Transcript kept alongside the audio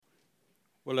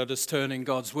Well, let us turn in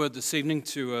God's Word this evening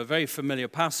to a very familiar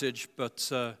passage,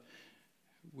 but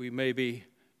we may be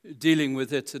dealing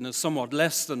with it in a somewhat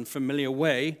less than familiar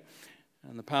way.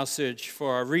 And the passage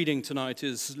for our reading tonight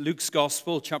is Luke's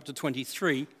Gospel, chapter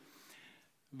 23,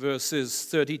 verses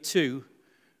 32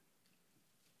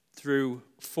 through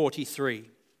 43.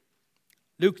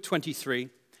 Luke 23,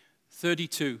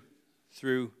 32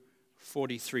 through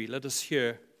 43. Let us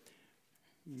hear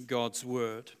God's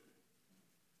Word.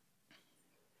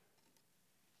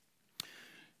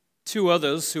 Two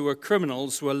others who were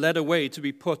criminals were led away to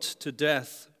be put to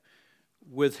death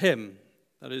with him,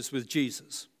 that is, with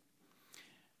Jesus.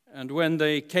 And when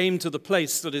they came to the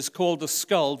place that is called the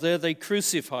Skull, there they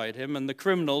crucified him, and the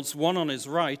criminals, one on his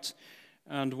right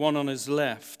and one on his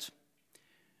left.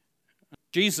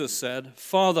 Jesus said,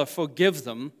 "Father, forgive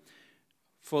them,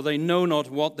 for they know not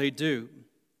what they do."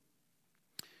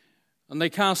 And they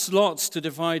cast lots to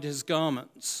divide his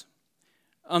garments.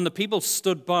 And the people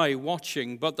stood by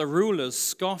watching, but the rulers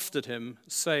scoffed at him,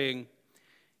 saying,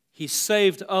 "He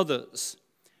saved others.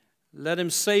 Let him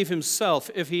save himself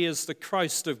if he is the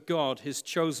Christ of God, his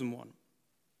chosen one."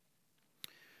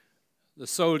 The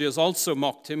soldiers also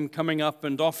mocked him, coming up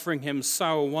and offering him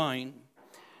sour wine,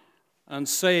 and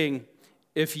saying,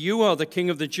 "If you are the king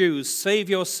of the Jews, save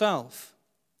yourself."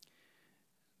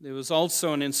 There was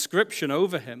also an inscription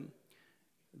over him,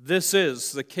 "This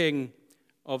is the King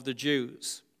of the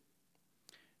Jews."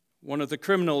 One of the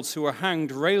criminals who were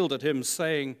hanged railed at him,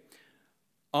 saying,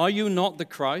 "Are you not the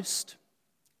Christ?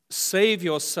 Save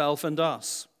yourself and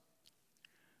us."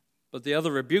 But the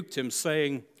other rebuked him,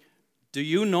 saying, "Do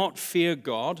you not fear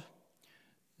God,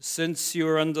 since you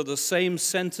are under the same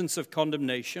sentence of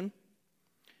condemnation?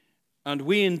 And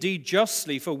we indeed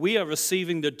justly, for we are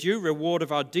receiving the due reward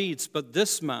of our deeds, but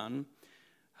this man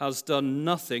has done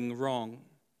nothing wrong."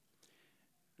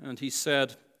 And he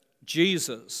said,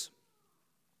 "Jesus,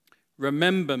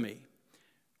 remember me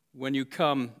when you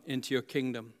come into your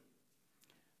kingdom."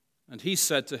 And he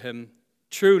said to him,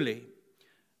 "Truly,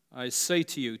 I say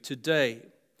to you,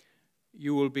 today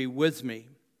you will be with me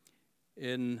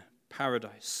in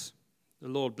paradise." The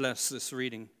Lord bless this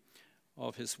reading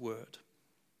of his word.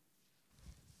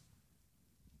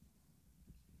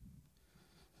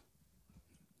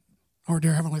 Our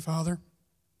dear Heavenly Father,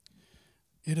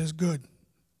 it is good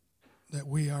that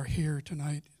we are here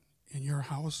tonight in your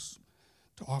house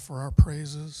to offer our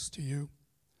praises to you,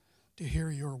 to hear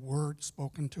your word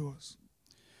spoken to us,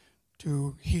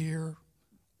 to hear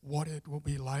what it will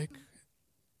be like,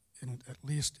 and at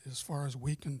least as far as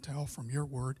we can tell from your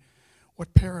word,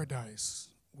 what paradise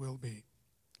will be.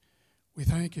 We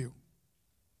thank you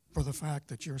for the fact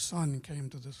that your Son came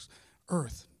to this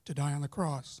earth to die on the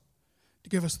cross, to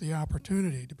give us the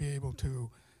opportunity to be able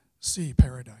to see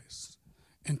paradise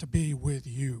and to be with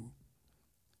you.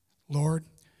 Lord,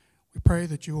 we pray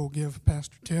that you will give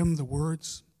Pastor Tim the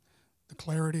words, the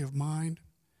clarity of mind,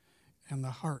 and the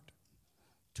heart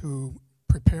to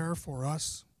prepare for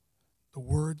us the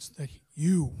words that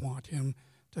you want him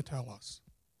to tell us,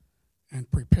 and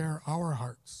prepare our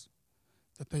hearts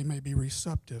that they may be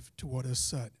receptive to what is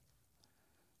said.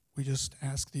 We just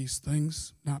ask these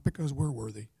things, not because we're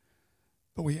worthy,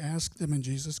 but we ask them in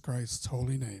Jesus Christ's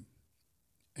holy name.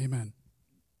 Amen.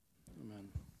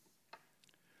 Amen.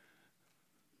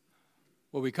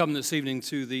 Well, we come this evening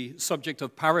to the subject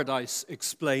of paradise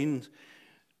explained,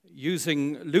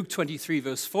 using Luke 23,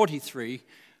 verse 43,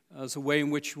 as a way in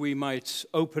which we might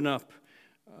open up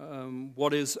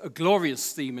what is a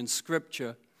glorious theme in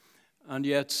Scripture, and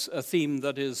yet a theme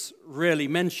that is rarely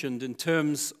mentioned in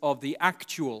terms of the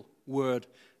actual word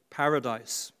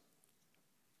paradise.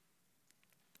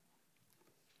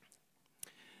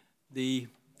 The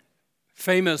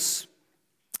famous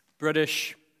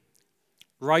British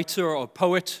writer or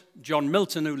poet John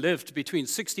Milton, who lived between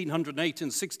 1608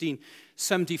 and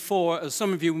 1674, as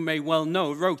some of you may well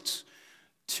know, wrote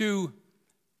two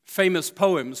famous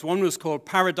poems. One was called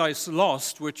Paradise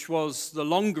Lost, which was the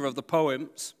longer of the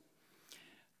poems.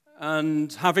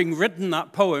 And having written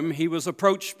that poem, he was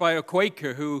approached by a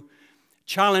Quaker who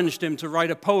challenged him to write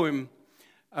a poem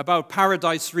about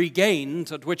paradise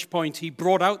regained, at which point he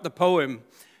brought out the poem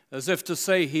as if to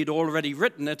say he'd already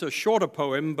written it, a shorter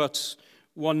poem, but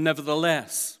one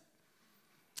nevertheless.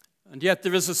 And yet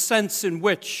there is a sense in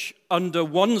which, under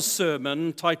one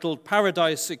sermon titled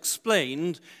Paradise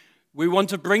Explained, we want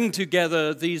to bring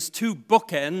together these two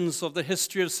bookends of the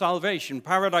history of salvation,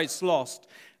 Paradise Lost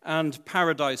and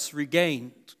Paradise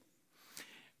Regained.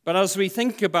 But as we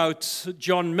think about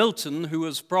John Milton, who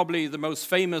was probably the most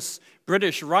famous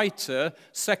British writer,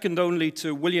 second only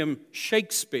to William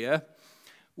Shakespeare,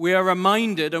 we are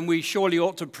reminded, and we surely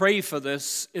ought to pray for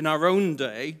this in our own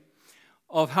day,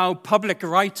 of how public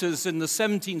writers in the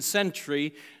 17th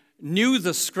century knew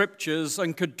the Scriptures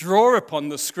and could draw upon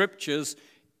the Scriptures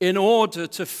in order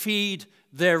to feed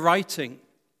their writing.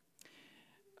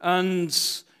 And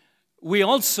we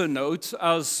also note,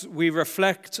 as we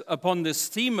reflect upon this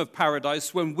theme of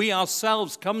paradise, when we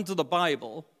ourselves come to the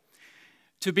Bible,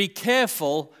 to be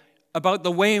careful about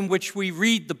the way in which we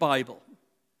read the Bible,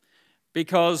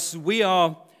 because we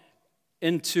are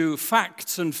into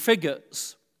facts and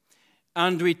figures,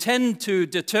 and we tend to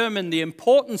determine the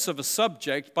importance of a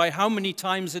subject by how many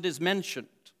times it is mentioned.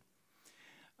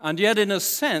 And yet, in a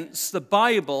sense, the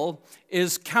Bible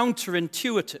is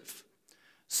counterintuitive.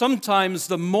 Sometimes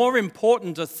the more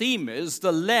important a theme is,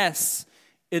 the less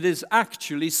it is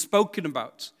actually spoken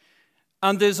about.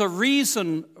 And there's a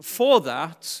reason for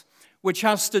that, which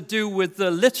has to do with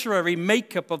the literary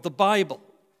makeup of the Bible.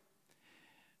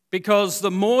 Because the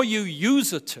more you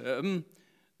use a term,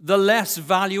 the less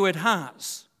value it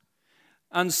has.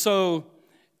 And so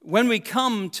when we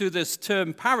come to this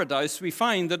term paradise, we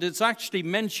find that it's actually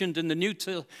mentioned in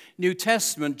the New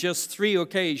Testament just 3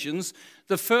 occasions,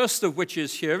 the first of which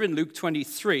is here in Luke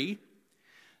 23,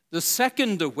 the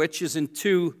second of which is in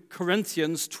 2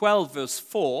 Corinthians 12, verse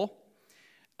 4,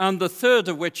 and the third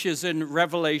of which is in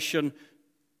Revelation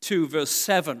 2, verse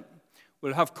 7.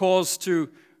 We'll have cause to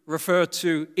refer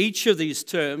to each of these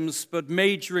terms, but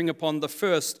majoring upon the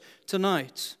first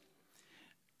tonight.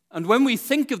 And when we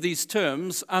think of these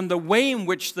terms and the way in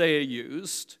which they are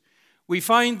used, we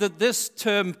find that this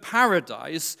term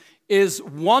paradise is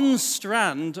one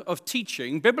strand of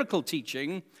teaching, biblical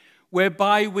teaching,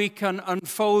 whereby we can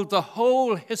unfold the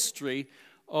whole history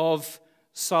of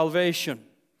salvation.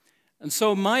 And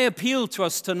so my appeal to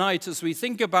us tonight, as we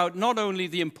think about not only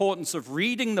the importance of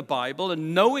reading the Bible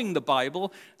and knowing the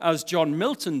Bible, as John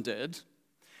Milton did,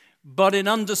 but in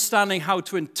understanding how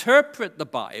to interpret the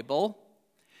Bible,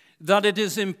 that it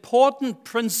is an important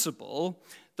principle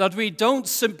that we don't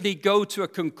simply go to a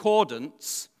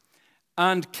concordance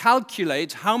and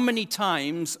calculate how many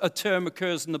times a term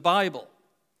occurs in the Bible.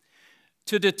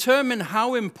 To determine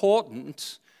how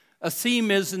important a theme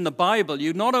is in the Bible,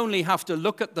 you not only have to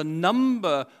look at the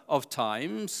number of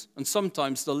times, and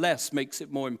sometimes the less makes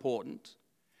it more important,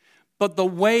 but the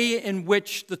way in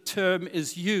which the term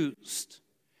is used.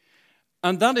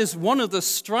 And that is one of the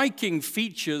striking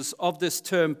features of this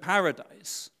term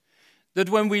paradise,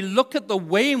 that when we look at the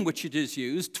way in which it is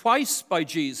used, twice by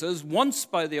Jesus, once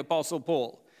by the Apostle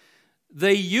Paul,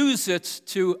 they use it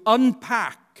to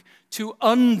unpack, to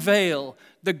unveil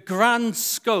the grand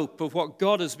scope of what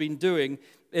God has been doing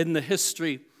in the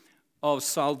history of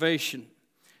salvation.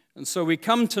 And so we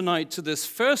come tonight to this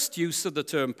first use of the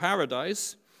term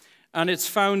paradise, and it's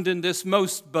found in this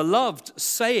most beloved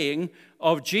saying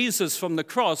of Jesus from the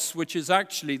cross, which is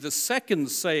actually the second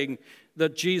saying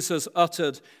that Jesus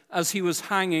uttered as he was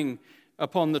hanging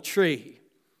upon the tree.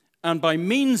 And by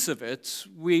means of it,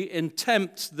 we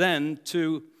attempt then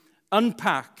to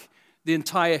unpack the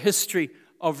entire history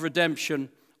of redemption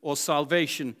or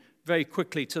salvation very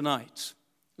quickly tonight.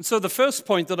 And so the first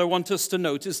point that I want us to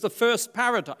note is the first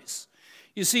paradise.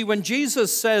 You see, when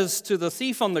Jesus says to the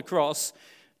thief on the cross,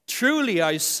 "Truly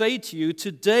I say to you,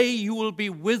 today you will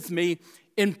be with me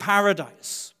in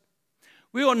paradise."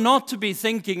 We ought not to be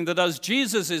thinking that as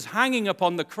Jesus is hanging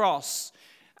upon the cross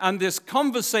and this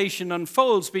conversation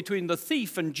unfolds between the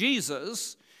thief and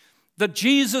Jesus, that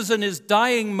Jesus in his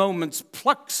dying moments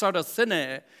plucks out of thin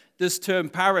air this term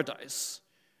paradise.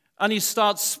 And he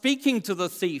starts speaking to the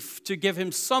thief to give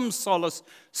him some solace,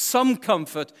 some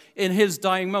comfort in his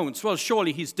dying moments. Well,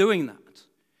 surely he's doing that.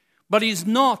 But he's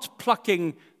not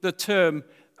plucking the term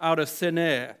out of thin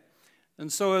air.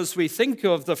 And so as we think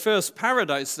of the first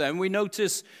paradise then, we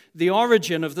notice the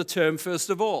origin of the term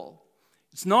first of all.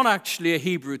 It's not actually a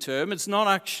Hebrew term. It's not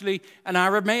actually an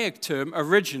Aramaic term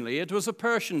originally. It was a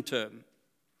Persian term.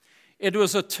 It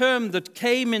was a term that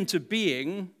came into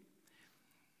being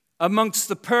amongst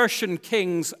the Persian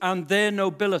kings and their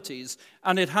nobilities,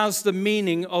 and it has the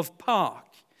meaning of park.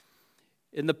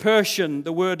 In the Persian,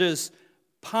 the word is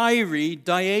Pyri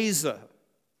Diaza,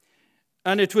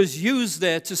 and it was used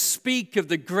there to speak of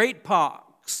the great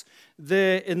parks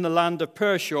there in the land of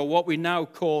Persia, or what we now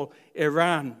call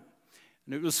Iran.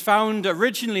 And it was found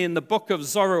originally in the book of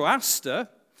Zoroaster,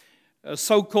 a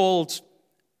so-called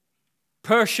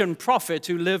Persian prophet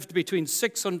who lived between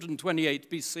 628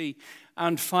 BC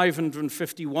and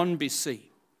 551 BC.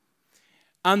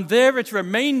 And there it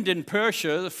remained in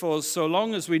Persia for so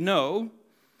long as we know,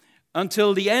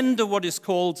 until the end of what is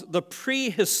called the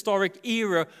prehistoric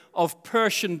era of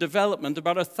Persian development,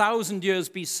 about 1,000 years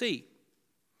BC.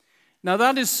 Now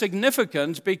that is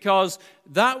significant because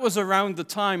that was around the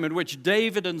time in which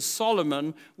David and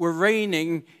Solomon were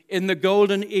reigning in the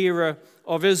golden era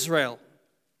of Israel.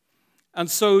 And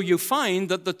so you find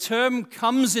that the term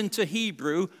comes into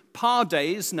Hebrew,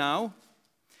 Pardes now,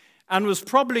 and was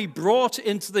probably brought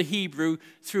into the Hebrew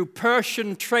through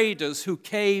Persian traders who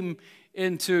came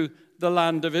into the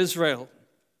land of Israel.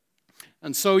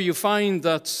 And so you find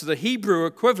that the Hebrew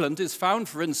equivalent is found,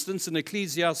 for instance, in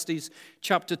Ecclesiastes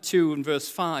chapter 2 and verse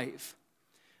 5.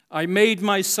 I made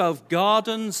myself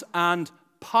gardens and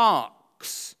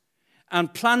parks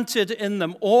and planted in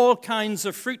them all kinds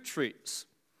of fruit trees.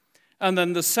 And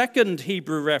then the second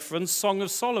Hebrew reference, Song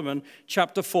of Solomon,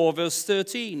 chapter 4, verse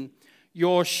 13.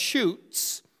 Your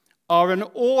shoots are an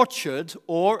orchard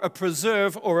or a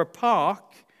preserve or a park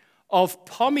of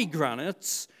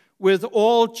pomegranates with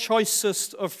all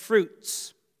choicest of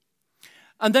fruits.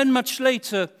 And then much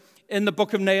later in the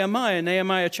book of Nehemiah,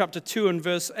 Nehemiah chapter 2 and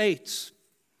verse 8,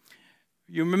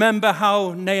 you remember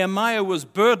how Nehemiah was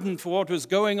burdened for what was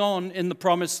going on in the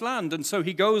promised land. And so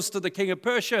he goes to the king of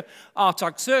Persia,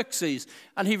 Artaxerxes,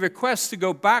 and he requests to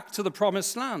go back to the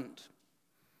promised land.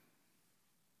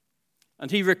 And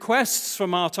he requests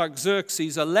from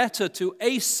Artaxerxes a letter to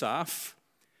Asaph,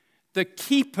 the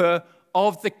keeper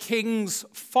of the king's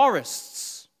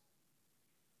forests.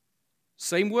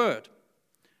 Same word.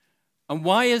 And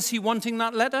why is he wanting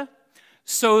that letter?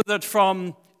 So that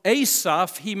from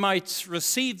Asaph he might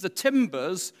receive the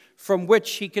timbers from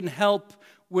which he can help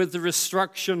with the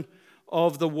restructuring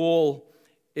of the wall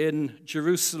in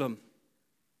Jerusalem.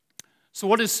 So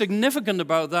what is significant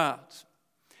about that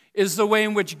is the way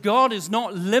in which God is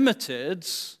not limited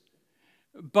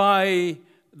by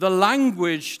the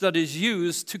language that is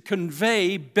used to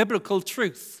convey biblical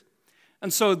truth.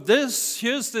 And so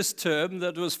here's this term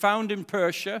that was found in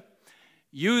Persia,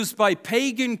 used by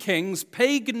pagan kings,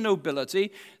 pagan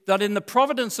nobility, that in the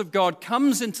providence of God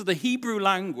comes into the Hebrew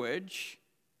language,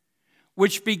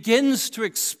 which begins to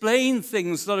explain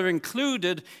things that are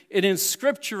included in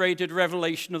inscripturated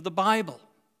revelation of the Bible.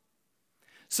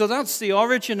 So that's the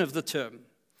origin of the term.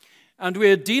 And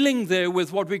we're dealing there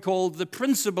with what we call the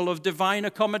principle of divine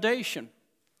accommodation.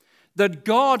 That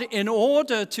God, in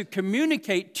order to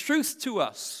communicate truth to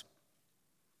us,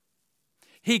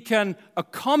 he can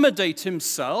accommodate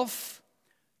himself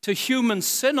to human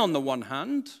sin on the one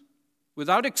hand,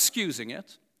 without excusing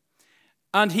it,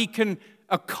 and he can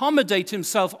accommodate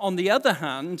himself on the other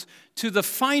hand to the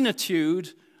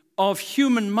finitude of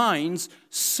human minds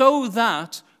so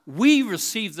that we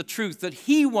receive the truth that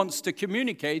he wants to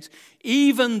communicate,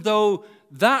 even though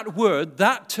that word,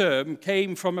 that term,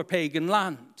 came from a pagan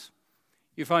land.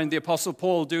 You find the Apostle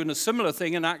Paul doing a similar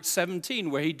thing in Acts 17,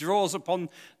 where he draws upon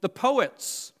the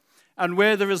poets, and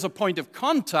where there is a point of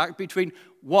contact between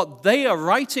what they are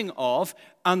writing of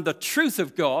and the truth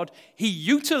of God, he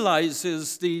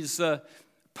utilizes these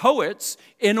poets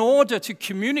in order to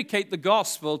communicate the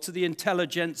gospel to the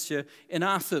intelligentsia in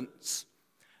Athens.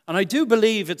 And I do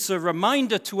believe it's a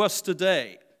reminder to us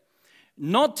today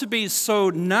not to be so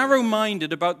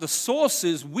narrow-minded about the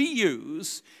sources we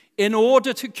use in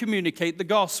order to communicate the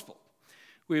gospel.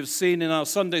 We have seen in our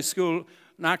Sunday school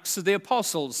in Acts of the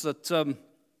Apostles that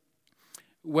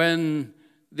when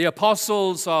the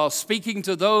apostles are speaking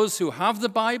to those who have the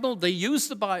Bible, they use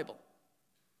the Bible,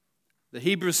 the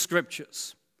Hebrew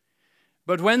Scriptures.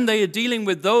 But when they are dealing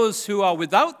with those who are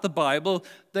without the Bible,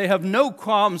 they have no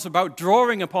qualms about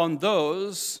drawing upon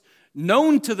those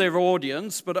known to their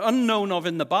audience but unknown of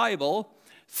in the Bible,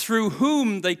 through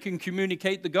whom they can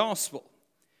communicate the gospel.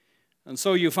 And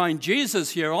so you find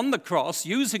Jesus here on the cross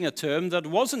using a term that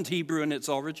wasn't Hebrew in its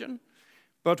origin,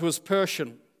 but was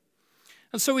Persian.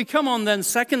 And so we come on then,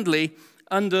 secondly,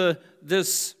 under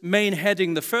this main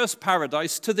heading, the first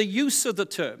paradise, to the use of the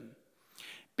term.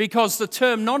 Because the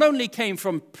term not only came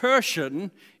from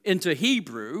Persian into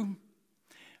Hebrew,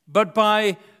 but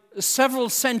by several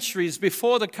centuries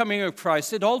before the coming of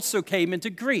Christ, it also came into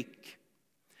Greek,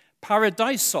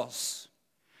 paradisos.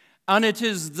 And it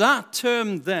is that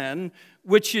term then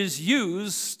which is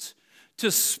used to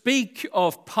speak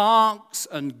of parks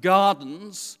and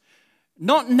gardens,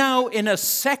 not now in a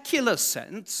secular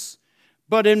sense,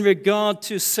 but in regard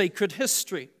to sacred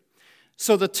history.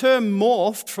 So the term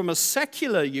morphed from a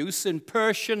secular use in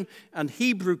Persian and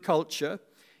Hebrew culture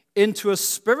into a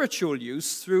spiritual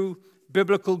use through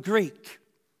biblical Greek.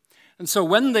 And so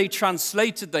when they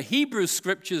translated the Hebrew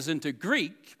scriptures into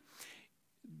Greek,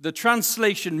 the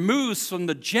translation moves from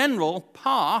the general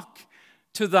park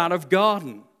to that of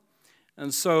garden.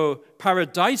 And so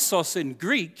paradisos in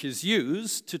Greek is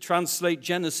used to translate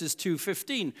Genesis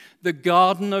 2:15, the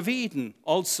Garden of Eden,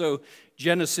 also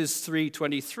Genesis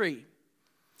 3:23.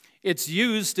 It's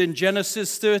used in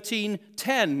Genesis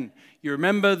 13:10. You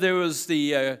remember there was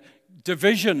the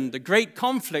division, the great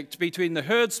conflict between the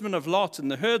herdsmen of Lot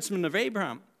and the herdsmen of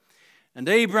Abraham. And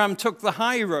Abraham took the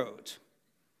high road.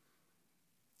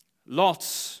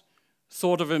 Lot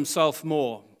thought of himself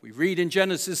more. We read in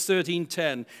Genesis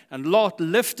 13:10, and Lot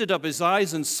lifted up his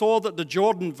eyes and saw that the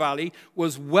Jordan Valley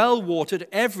was well watered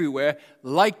everywhere,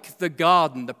 like the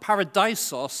garden, the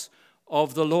paradisos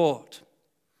of the Lord.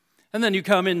 And then you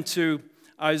come into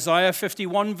Isaiah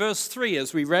 51 verse 3,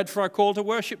 as we read for our call to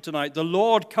worship tonight. The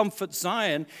Lord comforts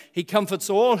Zion. He comforts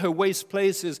all her waste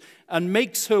places and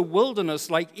makes her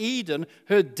wilderness like Eden,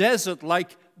 her desert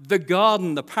like the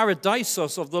garden, the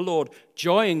paradisos of the Lord.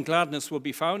 Joy and gladness will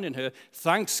be found in her,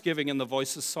 thanksgiving in the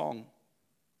voice of song.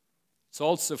 It's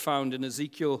also found in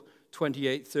Ezekiel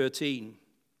 28:13.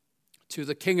 To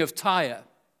the king of Tyre.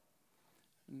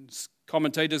 And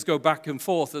commentators go back and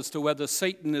forth as to whether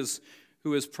Satan is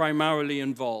who is primarily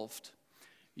involved.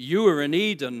 You are in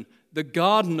Eden, the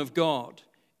garden of God.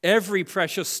 Every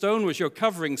precious stone was your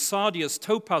covering: sardius,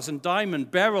 topaz, and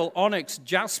diamond, beryl, onyx,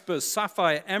 jasper,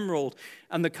 sapphire, emerald,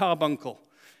 and the carbuncle.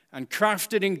 And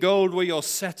crafted in gold were your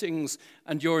settings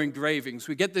and your engravings.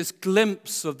 We get this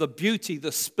glimpse of the beauty,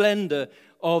 the splendor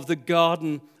of the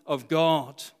garden of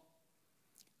God.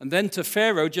 And then to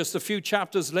Pharaoh, just a few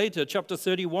chapters later, chapter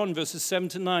 31, verses 7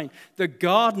 to 9, the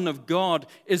garden of God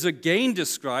is again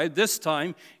described, this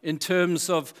time in terms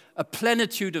of a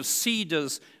plenitude of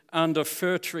cedars and of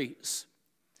fir trees.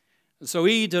 And so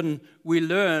Eden, we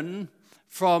learn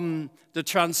from the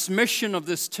transmission of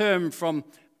this term from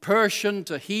Persian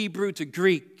to Hebrew to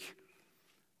Greek,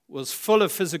 was full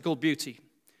of physical beauty.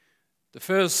 The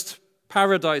first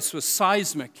paradise was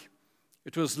seismic.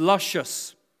 It was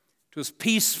luscious. It was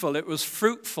peaceful, it was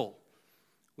fruitful,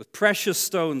 with precious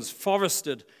stones,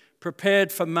 forested,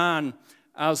 prepared for man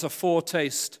as a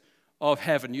foretaste of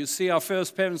heaven. You see, our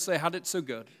first parents, they had it so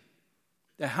good.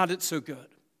 They had it so good.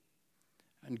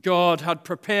 And God had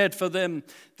prepared for them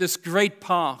this great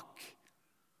park,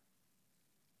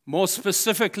 more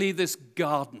specifically this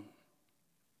garden,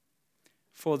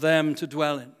 for them to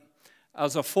dwell in,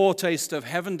 as a foretaste of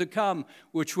heaven to come,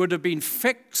 which would have been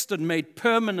fixed and made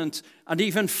permanent and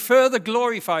even further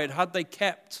glorified had they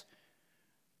kept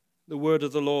the word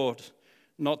of the Lord,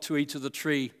 not to eat of the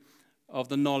tree of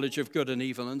the knowledge of good and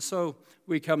evil. And so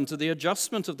we come to the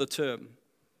adjustment of the term.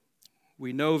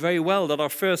 We know very well that our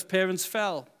first parents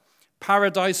fell.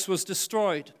 Paradise was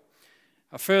destroyed.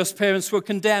 Our first parents were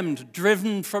condemned,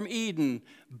 driven from Eden,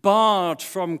 barred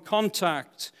from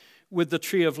contact with the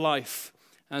tree of life.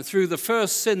 And through the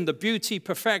first sin, the beauty,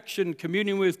 perfection,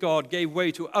 communion with God gave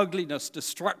way to ugliness,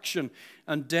 destruction,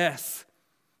 and death.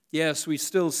 Yes, we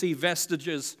still see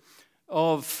vestiges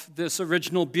of this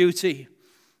original beauty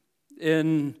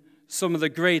in some of the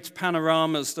great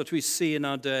panoramas that we see in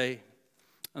our day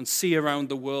and see around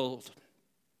the world.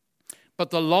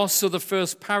 But the loss of the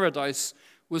first paradise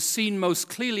was seen most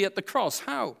clearly at the cross.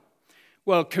 How?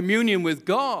 Well, communion with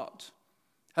God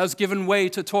has given way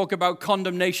to talk about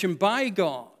condemnation by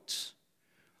God.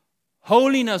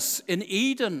 Holiness in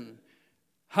Eden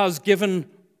has given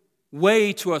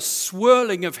way to a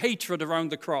swirling of hatred around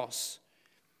the cross.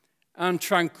 And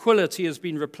tranquility has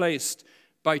been replaced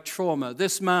by trauma.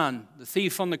 This man, the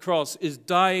thief on the cross, is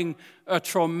dying a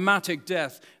traumatic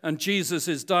death, and Jesus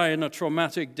is dying a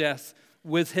traumatic death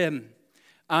with him.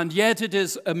 And yet it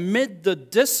is amid the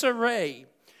disarray,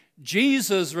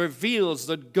 Jesus reveals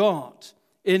that God,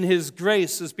 in his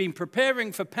grace, has been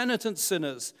preparing for penitent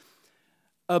sinners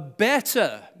a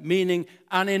better, meaning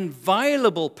an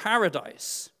inviolable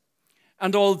paradise.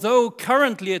 And although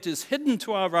currently it is hidden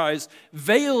to our eyes,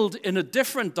 veiled in a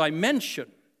different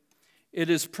dimension, it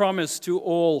is promised to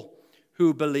all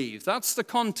who believe. That's the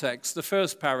context, the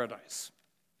first paradise.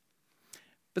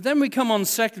 But then we come on,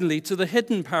 secondly, to the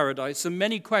hidden paradise, and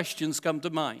many questions come to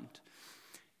mind.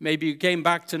 Maybe you came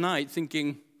back tonight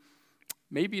thinking,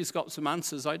 maybe he's got some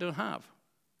answers I don't have.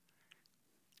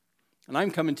 And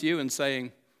I'm coming to you and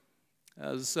saying,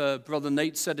 as Brother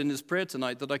Nate said in his prayer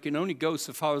tonight, that I can only go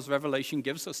so far as Revelation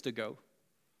gives us to go.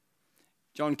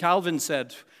 John Calvin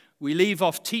said, we leave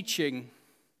off teaching,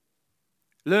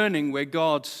 learning where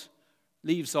God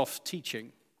leaves off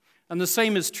teaching. And the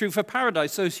same is true for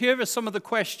paradise. So here are some of the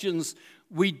questions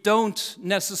we don't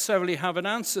necessarily have an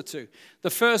answer to. The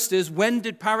first is, when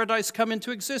did paradise come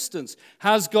into existence?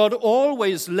 Has God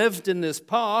always lived in this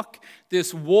park,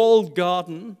 this walled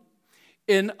garden,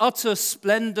 in utter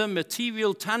splendor,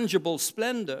 material, tangible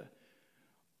splendor?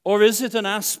 Or is it an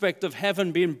aspect of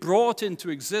heaven being brought into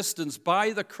existence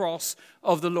by the cross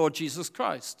of the Lord Jesus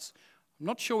Christ? I'm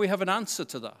not sure we have an answer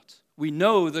to that. We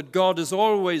know that God has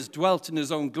always dwelt in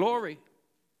his own glory.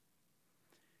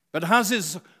 But has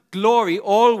his glory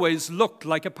always looked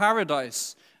like a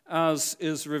paradise, as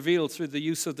is revealed through the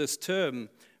use of this term,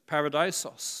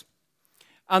 paradisos?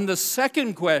 And the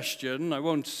second question, I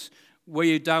won't weigh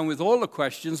you down with all the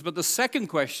questions, but the second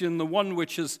question, the one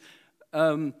which has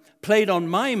played on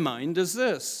my mind, is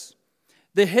this.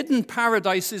 The hidden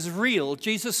paradise is real.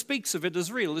 Jesus speaks of it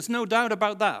as real. There's no doubt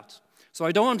about that. So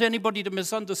I don't want anybody to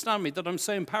misunderstand me that I'm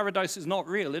saying paradise is not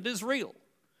real. It is real.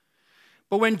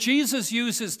 But when Jesus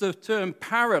uses the term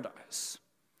paradise,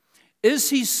 is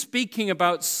he speaking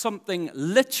about something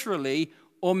literally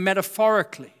or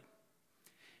metaphorically?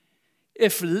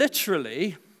 If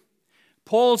literally,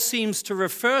 Paul seems to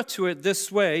refer to it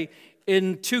this way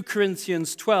in 2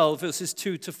 Corinthians 12, verses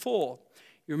 2 to 4.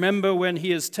 You remember when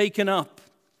he is taken up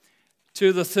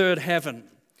to the third heaven.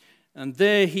 And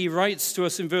there he writes to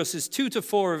us in verses 2 to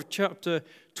 4 of chapter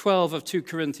 12 of 2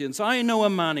 Corinthians, I know a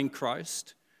man in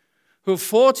Christ who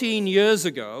 14 years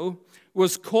ago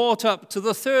was caught up to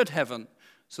the third heaven.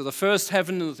 So the first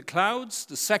heaven are the clouds,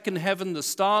 the second heaven, the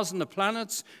stars and the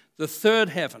planets, the third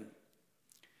heaven.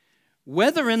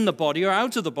 Whether in the body or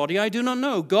out of the body, I do not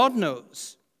know. God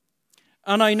knows.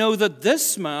 And I know that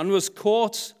this man was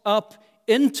caught up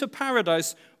into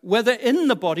paradise, whether in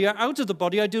the body or out of the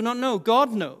body, I do not know.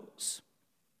 God knows.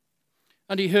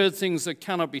 And he heard things that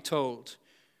cannot be told,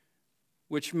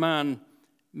 which man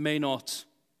may not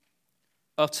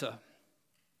utter.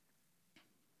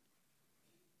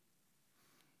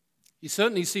 He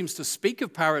certainly seems to speak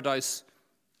of paradise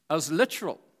as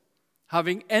literal,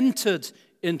 having entered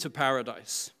into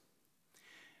paradise.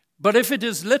 But if it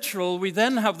is literal, we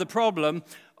then have the problem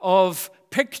of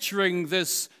picturing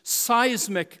this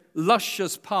seismic,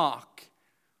 luscious park,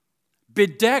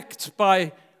 bedecked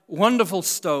by wonderful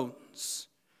stones,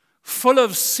 full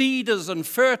of cedars and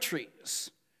fir trees,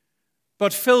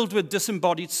 but filled with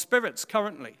disembodied spirits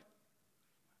currently.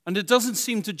 And it doesn't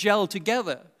seem to gel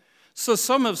together. So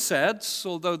some have said,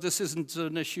 although this isn't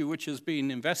an issue which has been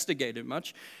investigated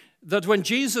much, that when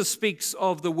Jesus speaks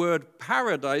of the word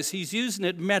paradise, he's using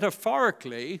it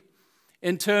metaphorically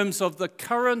in terms of the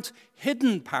current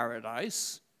hidden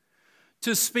paradise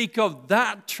to speak of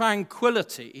that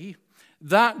tranquility,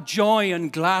 that joy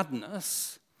and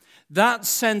gladness, that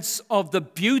sense of the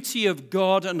beauty of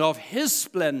God and of his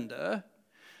splendor,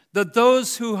 that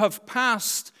those who have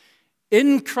passed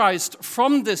in Christ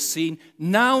from this scene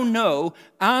now know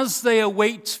as they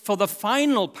await for the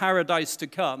final paradise to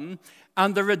come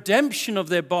and the redemption of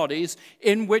their bodies,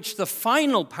 in which the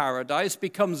final paradise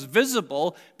becomes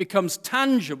visible, becomes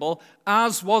tangible,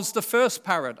 as was the first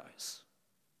paradise.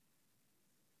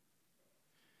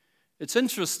 It's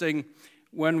interesting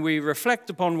when we reflect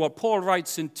upon what Paul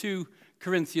writes in 2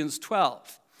 Corinthians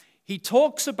 12. He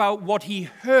talks about what he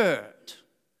heard.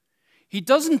 He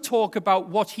doesn't talk about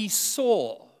what he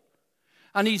saw.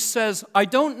 And he says, I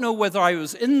don't know whether I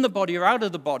was in the body or out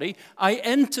of the body. I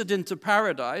entered into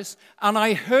paradise, and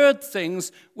I heard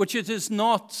things which it is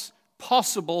not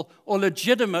possible or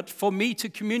legitimate for me to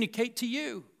communicate to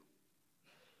you.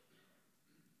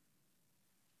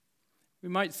 We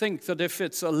might think that if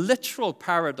it's a literal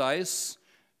paradise,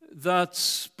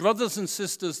 that brothers and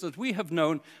sisters that we have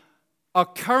known are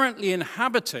currently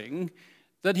inhabiting,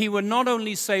 that he would not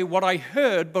only say what I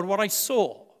heard, but what I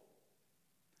saw.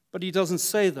 But he doesn't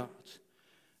say that.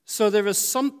 So there is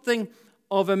something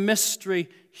of a mystery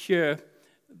here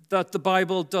that the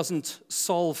Bible doesn't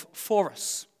solve for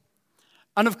us.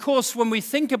 And of course, when we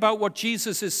think about what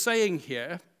Jesus is saying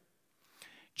here,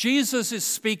 Jesus is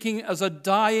speaking as a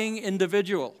dying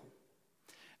individual.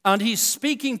 And he's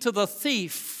speaking to the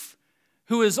thief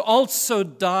who is also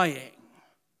dying.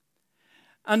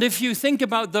 And if you think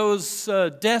about those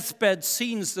deathbed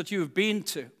scenes that you've been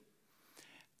to,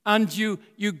 and you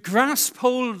grasp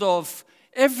hold of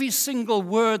every single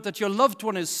word that your loved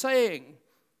one is saying,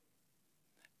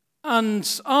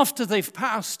 and after they've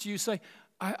passed, you say,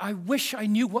 I wish I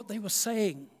knew what they were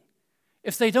saying,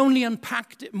 if they'd only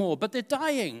unpacked it more, but they're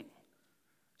dying.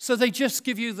 So they just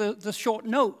give you the short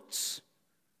notes.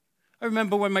 I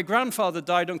remember when my grandfather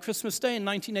died on Christmas Day in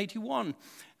 1981,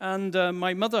 and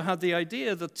my mother had the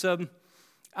idea that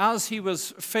as he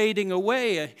was fading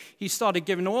away, he started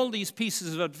giving all these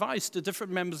pieces of advice to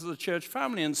different members of the church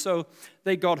family. And so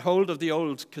they got hold of the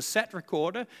old cassette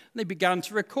recorder, and they began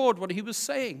to record what he was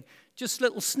saying. Just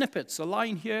little snippets, a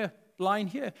line here, line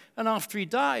here. And after he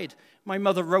died, my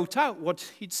mother wrote out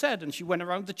what he'd said, and she went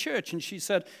around the church, and she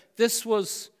said, this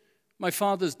was my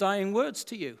Father's dying words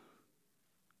to you.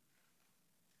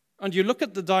 And you look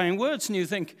at the dying words and you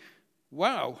think,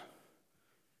 wow,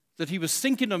 that he was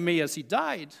thinking of me as he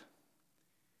died.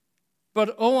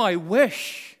 But oh, I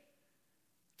wish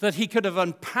that he could have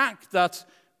unpacked that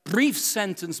brief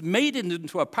sentence, made it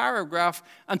into a paragraph,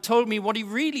 and told me what he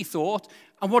really thought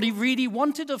and what he really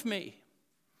wanted of me.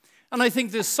 And I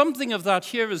think there's something of that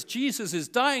here as Jesus is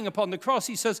dying upon the cross.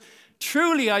 He says,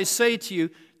 truly I say to you,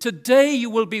 today you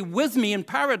will be with me in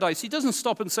paradise. He doesn't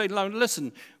stop and say,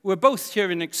 listen, we're both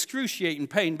here in excruciating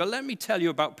pain, but let me tell you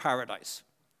about paradise.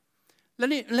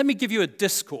 Let me give you a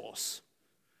discourse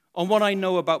on what I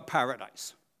know about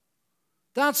paradise.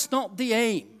 That's not the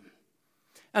aim.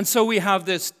 And so we have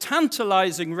this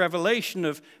tantalizing revelation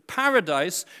of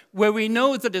paradise where we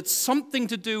know that it's something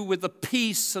to do with the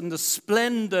peace and the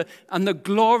splendor and the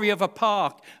glory of a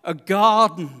park, a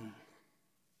garden,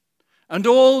 and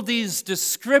all these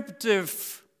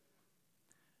descriptive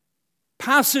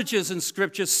passages in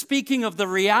Scripture speaking of the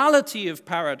reality of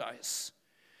paradise.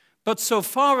 But so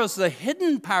far as the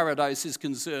hidden paradise is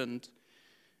concerned,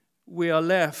 we are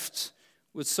left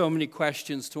with so many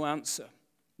questions to answer.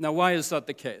 Now, why is that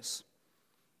the case?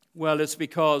 Well, it's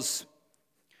because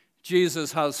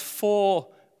Jesus has 4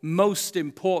 most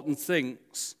important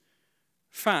things,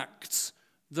 facts,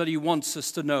 that he wants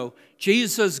us to know.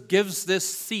 Jesus gives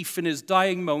this thief in his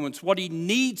dying moments what he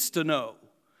needs to know,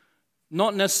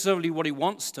 not necessarily what he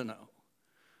wants to know.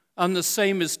 And the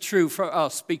same is true for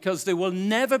us, because there will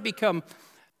never become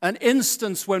an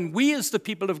instance when we as the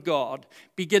people of God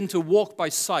begin to walk by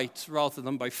sight rather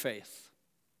than by faith.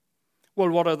 Well,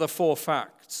 what are the 4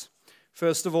 facts?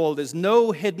 First of all, there's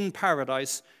no hidden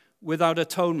paradise without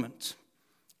atonement.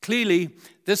 Clearly,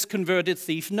 this converted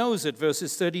thief knows it,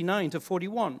 verses 39 to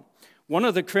 41. One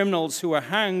of the criminals who were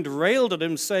hanged railed at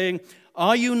him, saying,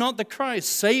 "Are you not the Christ?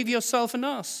 Save yourself and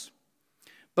us."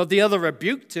 But the other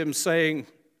rebuked him, saying,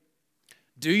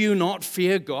 "Do you not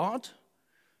fear God,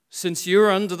 since you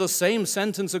are under the same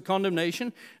sentence of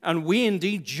condemnation, and we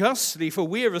indeed justly, for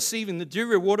we are receiving the due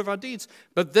reward of our deeds.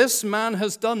 But this man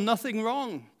has done nothing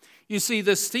wrong." You see,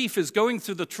 this thief is going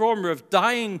through the trauma of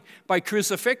dying by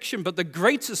crucifixion, but the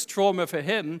greatest trauma for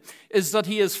him is that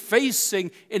he is facing,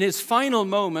 in his final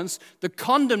moments, the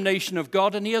condemnation of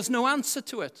God, and he has no answer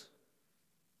to it.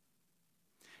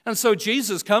 And so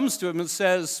Jesus comes to him and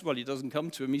says, well, he doesn't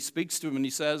come to him, he speaks to him and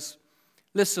he says,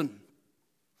 listen,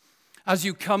 as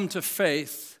you come to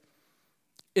faith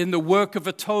in the work of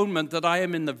atonement that I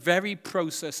am in the very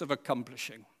process of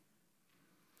accomplishing,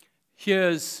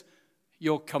 here's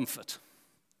your comfort.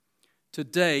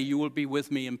 Today you will be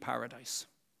with me in paradise.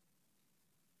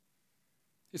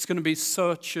 It's going to be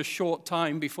such a short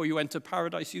time before you enter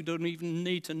paradise, you don't even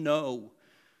need to know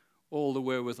all the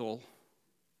wherewithal.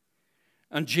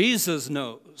 And Jesus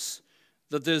knows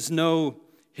that there's no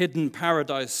hidden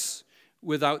paradise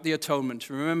without the atonement.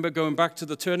 Remember, going back to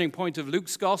the turning point of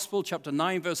Luke's Gospel, chapter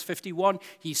 9, verse 51,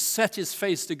 he set his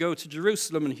face to go to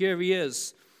Jerusalem, and here he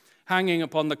is, hanging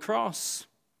upon the cross.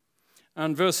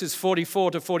 And verses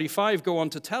 44 to 45 go on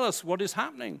to tell us what is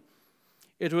happening.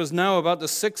 It was now about the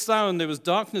 6th hour, and there was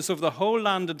darkness over the whole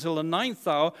land until the 9th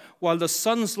hour, while the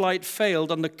sun's light failed,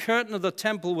 and the curtain of the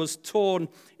temple was torn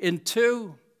in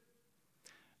 2.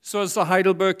 So as the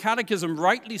Heidelberg Catechism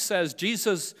rightly says,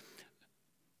 Jesus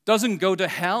doesn't go to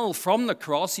hell from the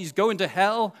cross. He's going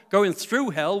through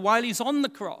hell while he's on the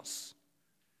cross.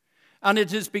 And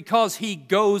it is because he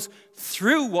goes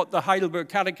through what the Heidelberg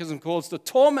Catechism calls the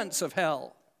torments of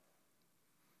hell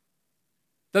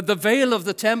that the veil of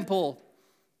the temple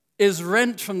is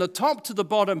rent from the top to the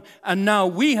bottom, and now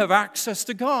we have access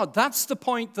to God. That's the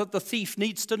point that the thief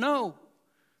needs to know.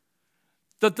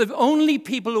 That the only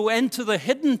people who enter the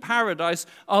hidden paradise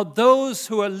are those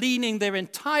who are leaning their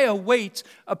entire weight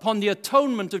upon the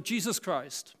atonement of Jesus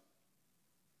Christ.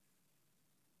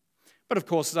 But of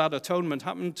course, that atonement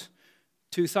happened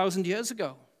 2,000 years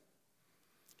ago.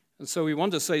 And so we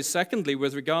want to say, secondly,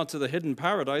 with regard to the hidden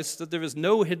paradise, that there is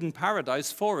no hidden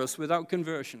paradise for us without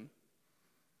conversion.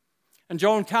 And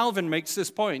John Calvin makes this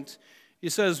point. He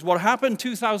says, what happened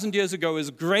 2,000 years ago is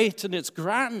great and it's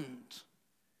grand.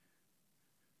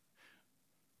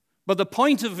 But the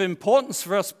point of importance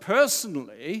for us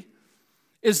personally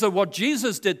is that what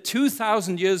Jesus did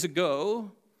 2,000 years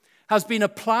ago has been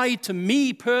applied to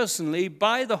me personally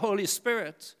by the Holy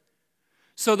Spirit.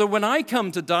 So that when I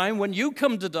come to die and when you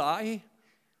come to die,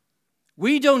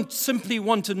 we don't simply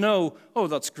want to know, oh,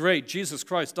 that's great, Jesus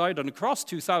Christ died on the cross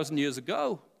 2,000 years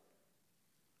ago.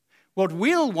 What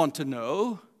we'll want to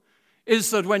know is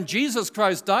that when Jesus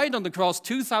Christ died on the cross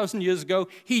 2,000 years ago,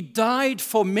 he died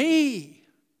for me.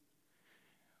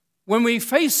 when we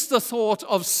face the thought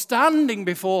of standing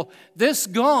before this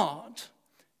God,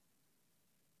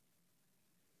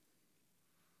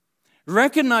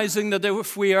 recognizing that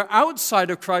if we are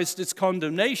outside of Christ, it's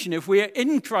condemnation. If we are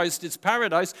in Christ, it's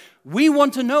paradise. We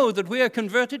want to know that we are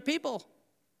converted people.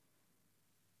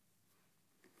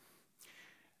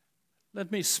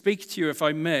 Let me speak to you, if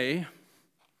I may,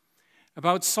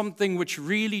 about something which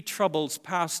really troubles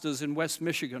pastors in West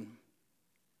Michigan.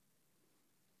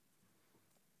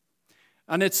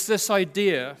 And it's this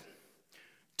idea,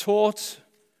 taught,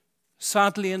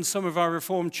 sadly, in some of our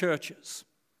Reformed churches,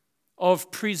 of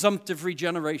presumptive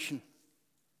regeneration.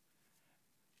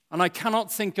 And I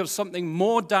cannot think of something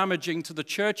more damaging to the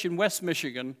church in West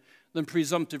Michigan than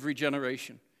presumptive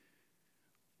regeneration.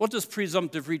 What does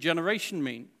presumptive regeneration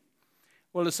mean?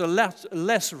 Well, it's a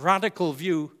less radical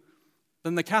view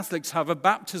than the Catholics have of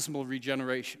baptismal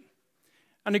regeneration.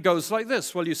 And it goes like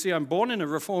this. Well, you see, I'm born in a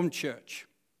Reformed church.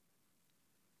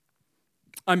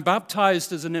 I'm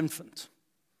baptized as an infant.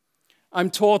 I'm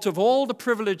taught of all the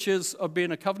privileges of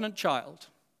being a covenant child.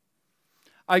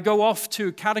 I go off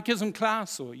to catechism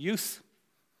class or youth,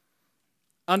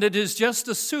 and it is just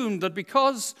assumed that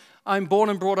because I'm born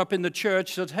and brought up in the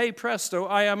church that, hey, presto,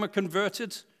 I am a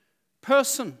converted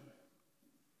person.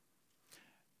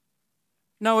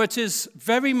 Now, it is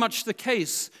very much the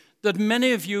case that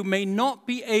many of you may not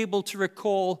be able to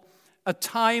recall a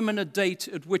time and a date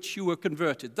at which you were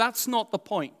converted. That's not the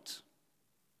point.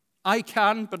 I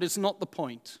can, but it's not the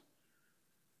point.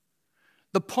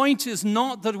 The point is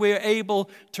not that we're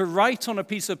able to write on a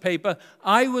piece of paper,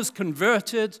 I was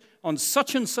converted on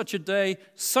such and such a day,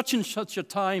 such and such a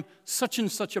time, such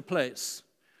and such a place.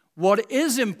 What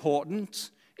is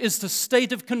important is the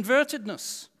state of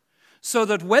convertedness, so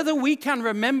that whether we can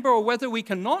remember or whether we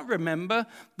cannot remember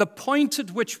the point at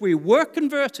which we were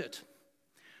converted,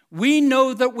 we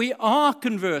know that we are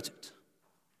converted.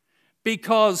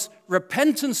 Because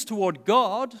repentance toward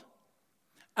God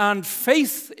and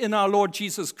faith in our Lord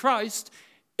Jesus Christ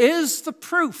is the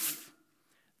proof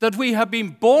that we have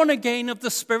been born again of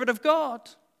the Spirit of God.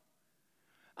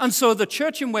 And so the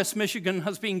church in West Michigan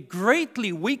has been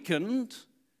greatly weakened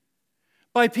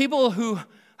by people who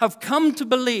have come to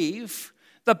believe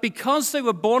that because they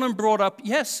were born and brought up,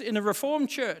 yes, in a Reformed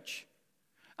church,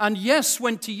 and yes,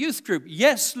 went to youth group,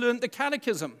 yes, learned the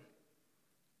catechism,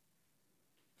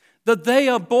 that they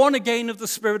are born again of the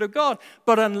Spirit of God.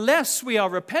 But unless we are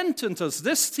repentant as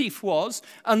this thief was,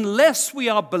 unless we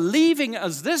are believing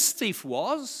as this thief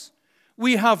was,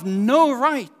 we have no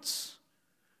right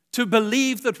to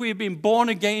believe that we have been born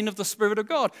again of the Spirit of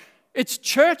God. It's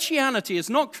churchianity, it's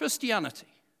not Christianity.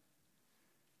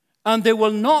 And there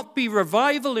will not be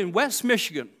revival in West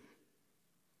Michigan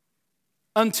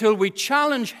until we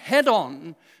challenge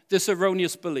head-on this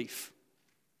erroneous belief.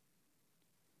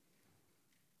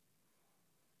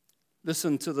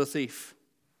 Listen to the thief.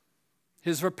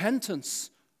 His repentance.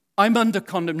 I'm under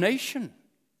condemnation.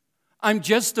 I'm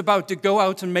just about to go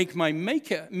out and meet my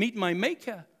Maker.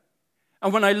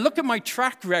 And when I look at my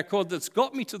track record that's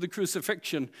got me to the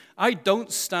crucifixion, I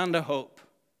don't stand a hope.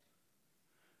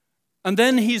 And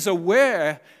then he's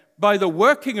aware by the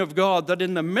working of God that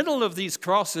in the middle of these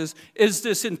crosses is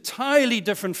this entirely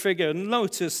different figure.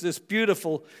 Notice this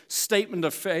beautiful statement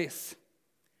of faith.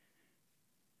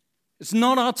 It's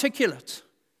not articulate.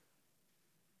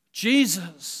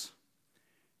 Jesus,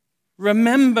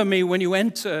 remember me when you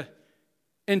enter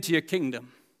into your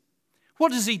kingdom.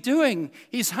 What is he doing?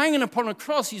 He's hanging upon a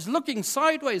cross. He's looking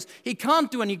sideways. He can't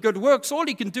do any good works. All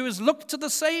he can do is look to the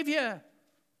Savior.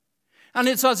 And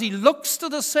it's as he looks to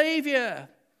the Savior,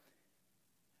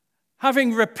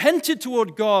 having repented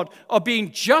toward God of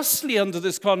being justly under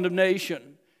this condemnation,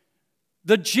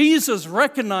 that Jesus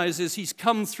recognizes he's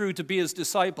come through to be his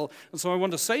disciple. And so I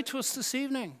want to say to us this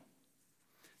evening,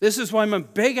 this is why I'm a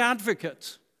big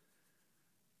advocate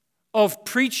of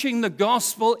preaching the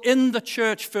gospel in the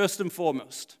church first and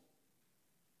foremost.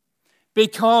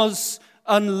 Because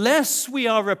unless we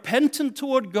are repentant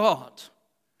toward God,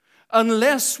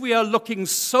 unless we are looking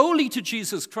solely to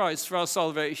Jesus Christ for our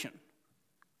salvation,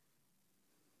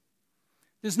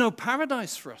 there's no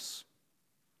paradise for us.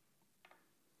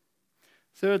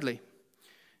 Thirdly,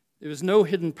 there is no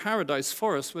hidden paradise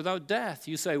for us without death.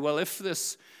 You say, well, if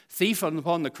this thief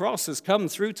upon the cross has come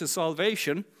through to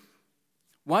salvation,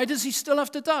 why does he still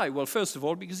have to die? Well, first of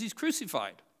all, because he's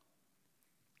crucified.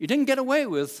 He didn't get away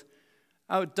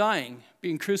without dying,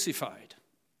 being crucified.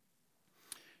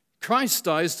 Christ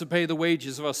dies to pay the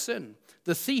wages of our sin.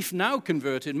 The thief now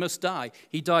converted must die.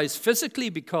 He dies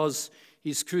physically because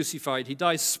he's crucified. He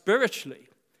dies spiritually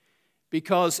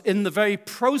because in the very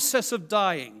process of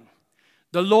dying,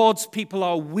 The Lord's people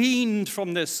are weaned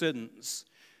from their sins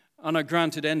and are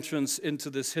granted entrance into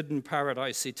this hidden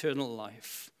paradise, eternal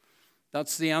life.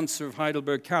 That's the answer of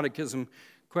Heidelberg Catechism,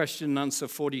 question and answer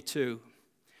 42.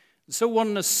 So what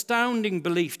an astounding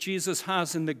belief Jesus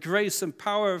has in the grace and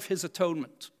power of his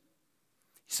atonement.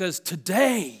 He says,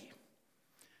 today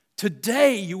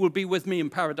you will be with me in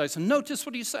paradise. And notice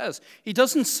what he says. He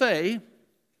doesn't say,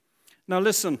 now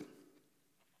listen,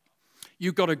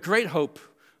 you've got a great hope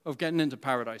of getting into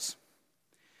paradise.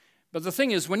 But the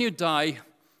thing is, when you die,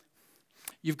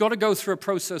 you've got to go through a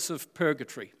process of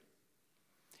purgatory.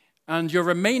 And your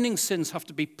remaining sins have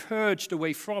to be purged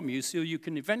away from you so you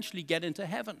can eventually get into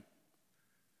heaven.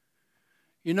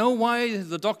 You know why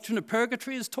the doctrine of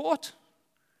purgatory is taught?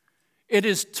 It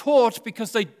is taught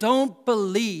because they don't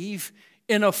believe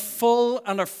in a full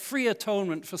and a free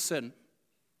atonement for sin.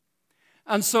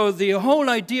 And so the whole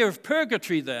idea of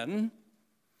purgatory then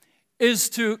is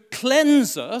to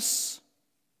cleanse us,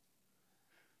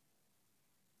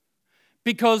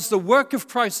 because the work of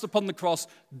Christ upon the cross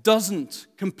doesn't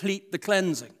complete the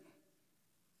cleansing.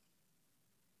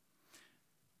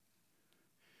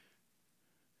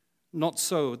 Not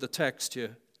so the text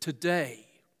here. Today,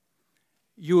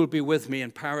 you will be with me in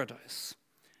paradise.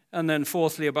 And then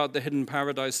fourthly, about the hidden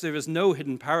paradise, there is no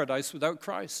hidden paradise without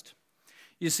Christ.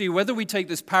 You see, whether we take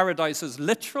this paradise as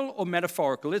literal or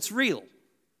metaphorical, it's real.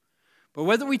 But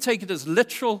whether we take it as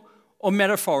literal or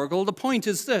metaphorical, the point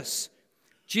is this.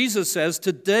 Jesus says,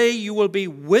 today you will be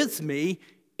with me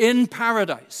in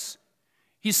paradise.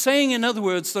 He's saying, in other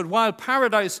words, that while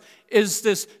paradise is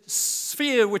this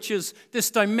sphere, which is this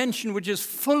dimension, which is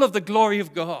full of the glory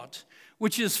of God,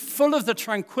 which is full of the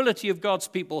tranquility of God's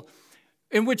people,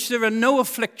 in which there are no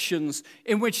afflictions,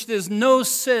 in which there's no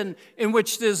sin, in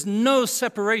which there's no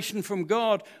separation from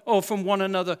God or from one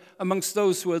another amongst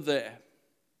those who are there.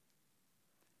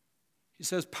 He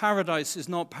says, paradise is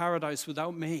not paradise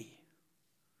without me.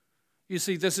 You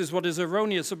see, this is what is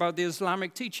erroneous about the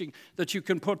Islamic teaching, that you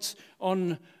can put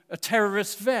on a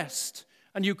terrorist vest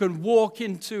and you can walk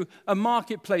into a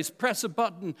marketplace, press a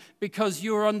button, because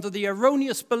you're under the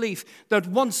erroneous belief that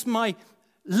once my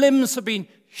limbs have been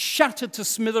shattered to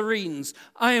smithereens,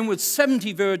 I am with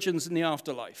 70 virgins in the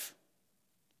afterlife.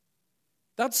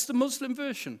 That's the Muslim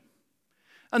version.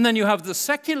 And then you have the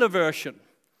secular version.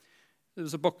 There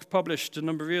was a book published a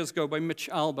number of years ago by Mitch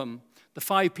Albom, The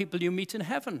 5 People You Meet in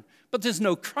Heaven. But there's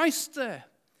no Christ there.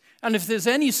 And if there's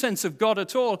any sense of God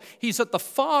at all, he's at the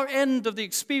far end of the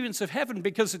experience of heaven,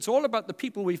 because it's all about the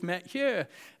people we've met here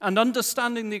and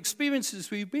understanding the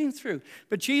experiences we've been through.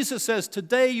 But Jesus says,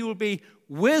 today you will be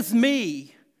with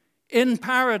me in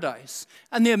paradise.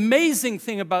 And the amazing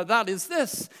thing about that is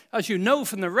this, as you know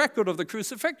from the record of the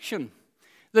crucifixion,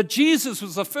 that Jesus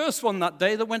was the first one that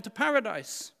day that went to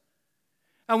paradise.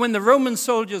 And when the Roman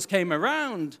soldiers came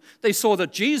around, they saw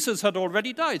that Jesus had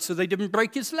already died, so they didn't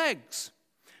break his legs.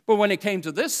 But when it came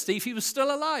to this thief, he was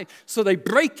still alive. So they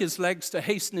break his legs to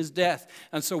hasten his death.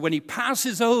 And so when he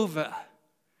passes over,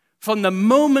 from the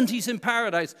moment he's in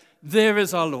paradise, there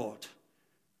is our Lord,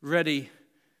 ready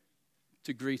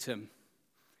to greet him.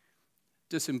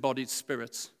 Disembodied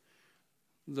spirits,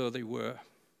 though they were.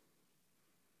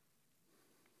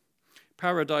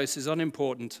 Paradise is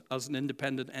unimportant as an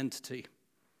independent entity.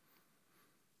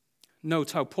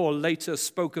 Note how Paul later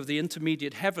spoke of the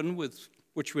intermediate heaven with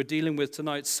which we're dealing with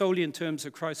tonight solely in terms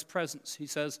of Christ's presence. He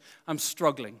says, I'm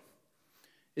struggling.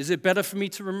 Is it better for me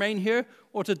to remain here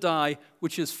or to die,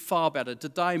 which is far better? To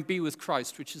die and be with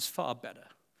Christ, which is far better.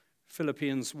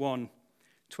 Philippians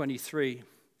 1:23.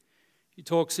 He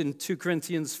talks in 2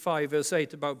 Corinthians 5, verse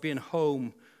 8 about being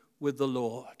home with the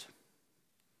Lord.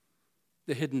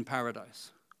 The hidden paradise.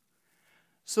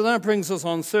 So that brings us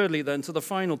on thirdly then to the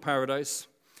final paradise.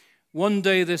 One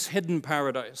day this hidden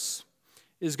paradise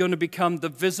is going to become the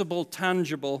visible,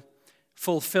 tangible,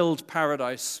 fulfilled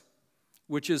paradise,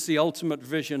 which is the ultimate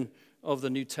vision of the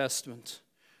New Testament.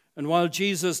 And while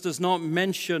Jesus does not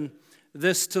mention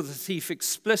this to the thief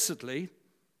explicitly,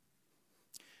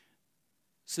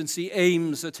 since he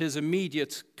aims at his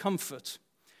immediate comfort,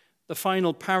 the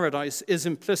final paradise is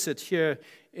implicit here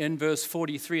in verse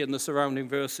 43 and the surrounding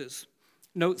verses.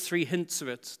 Note 3 hints of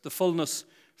it. The fullness,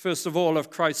 first of all, of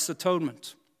Christ's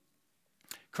atonement.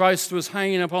 Christ was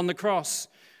hanging upon the cross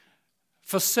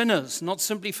for sinners, not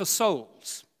simply for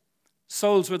souls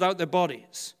without their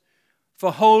bodies,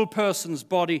 for whole persons,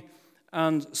 body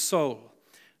and soul.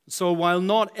 So while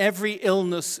not every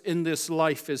illness in this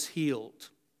life is healed,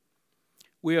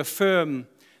 we affirm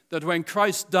that when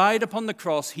Christ died upon the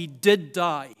cross, he did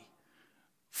die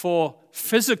for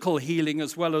physical healing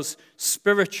as well as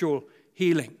spiritual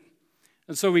healing.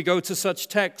 And so we go to such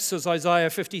texts as Isaiah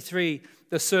 53,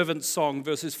 the servant's song,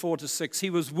 verses 4 to 6. He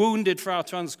was wounded for our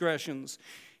transgressions.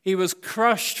 He was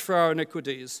crushed for our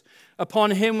iniquities.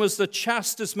 Upon him was the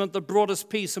chastisement that brought us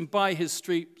peace, and by his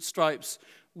stripes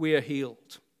we are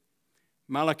healed.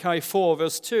 Malachi 4,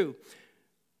 verse 2.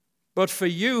 But for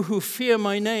you who fear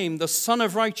my name, the Son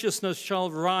of Righteousness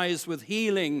shall rise with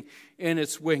healing in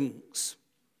its wings.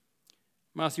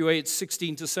 Matthew 8,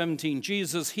 16 to 17.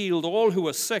 Jesus healed all who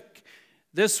were sick.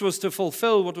 This was to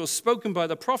fulfill what was spoken by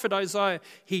the prophet Isaiah.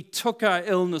 He took our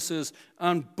illnesses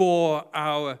and bore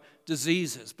our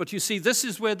diseases. But you see, this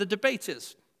is where the debate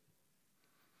is.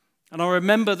 And I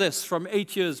remember this from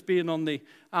 8 years being on the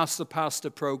Ask the Pastor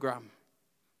program.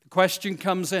 The question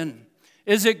comes in,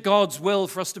 is it God's will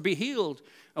for us to be healed?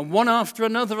 And one after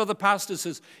another of the pastors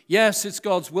says, yes, it's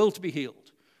God's will to be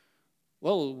healed.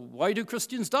 Well, why do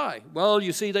Christians die? Well,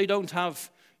 you see, they don't have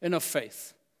enough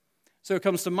faith. So it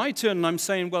comes to my turn, and I'm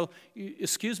saying, well,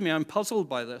 excuse me, I'm puzzled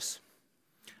by this.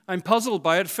 I'm puzzled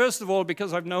by it, first of all,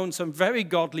 because I've known some very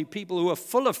godly people who are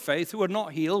full of faith, who are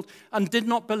not healed, and did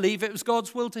not believe it was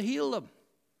God's will to heal them.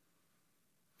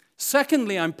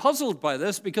 Secondly, I'm puzzled by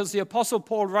this because the Apostle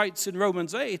Paul writes in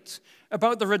Romans 8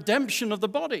 about the redemption of the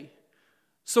body.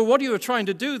 So what you are trying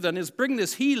to do then is bring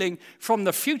this healing from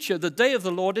the future, the day of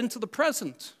the Lord, into the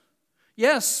present.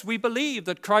 Yes, we believe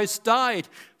that Christ died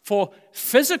for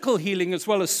physical healing as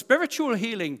well as spiritual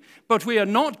healing, but we are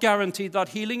not guaranteed that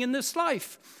healing in this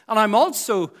life. And I'm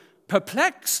also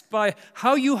perplexed by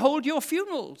how you hold your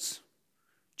funerals.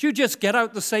 Do you just get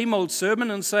out the same old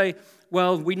sermon and say,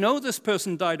 well, we know this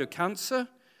person died of cancer.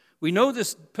 We know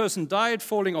this person died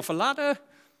falling off a ladder.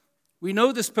 We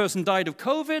know this person died of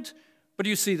COVID. But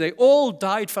you see, they all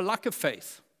died for lack of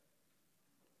faith.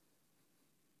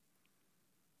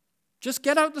 Just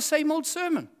get out the same old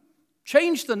sermon.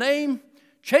 Change the name,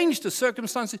 change the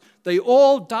circumstances. They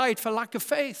all died for lack of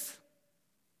faith.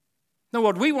 Now,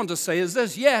 what we want to say is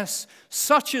this: yes,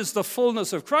 such is the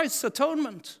fullness of Christ's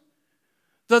atonement,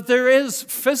 that there is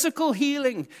physical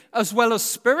healing as well as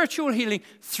spiritual healing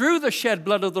through the shed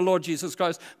blood of the Lord Jesus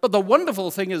Christ. But the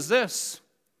wonderful thing is this,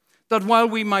 that while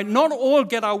we might not all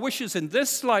get our wishes in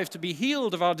this life to be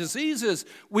healed of our diseases,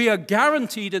 we are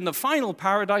guaranteed in the final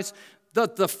paradise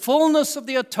that the fullness of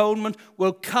the atonement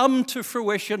will come to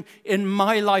fruition in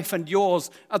my life and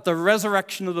yours at the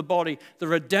resurrection of the body, the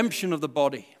redemption of the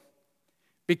body.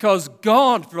 Because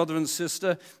God, brother and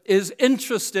sister, is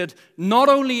interested not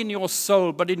only in your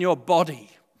soul, but in your body.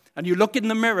 And you look in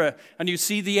the mirror and you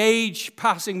see the age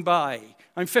passing by.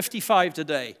 I'm 55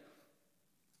 today.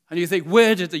 And you think,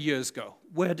 where did the years go?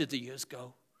 Where did the years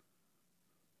go?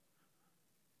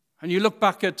 And you look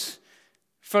back at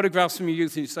photographs from your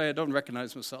youth and you say, I don't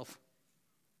recognize myself.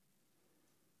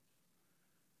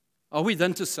 Are we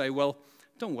then to say, well,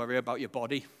 don't worry about your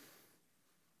body.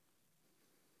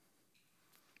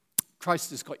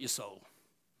 Christ has got your soul.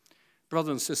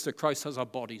 Brother and sister, Christ has our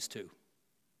bodies too.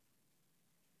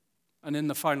 And in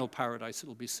the final paradise,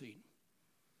 it'll be seen.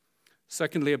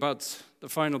 Secondly, about the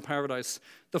final paradise,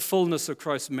 the fullness of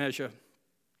Christ's measure.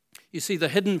 You see, the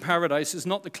hidden paradise is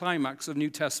not the climax of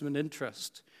New Testament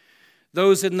interest.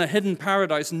 Those in the hidden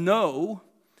paradise know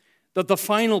that the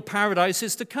final paradise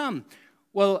is to come.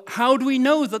 Well, how do we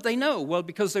know that they know? Well,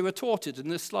 because they were taught it in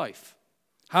this life.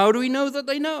 How do we know that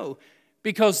they know?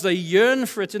 Because they yearn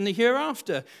for it in the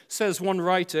hereafter. Says one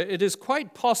writer, it is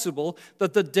quite possible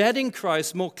that the dead in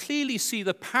Christ more clearly see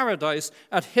the paradise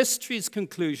at history's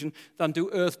conclusion than do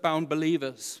earthbound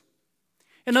believers.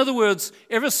 In other words,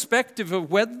 irrespective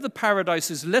of whether the paradise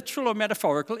is literal or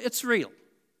metaphorical, it's real.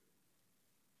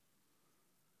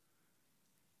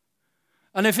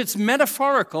 And if it's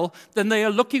metaphorical, then they are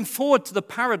looking forward to the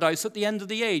paradise at the end of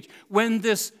the age, when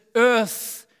this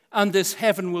earth and this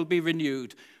heaven will be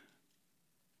renewed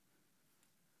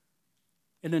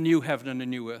in a new heaven and a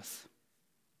new earth.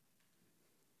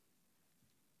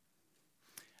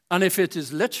 And if it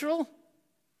is literal,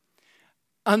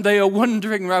 and they are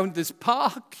wandering around this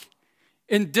park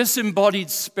in disembodied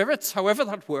spirits, however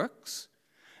that works,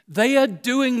 they are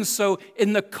doing so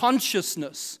in the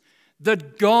consciousness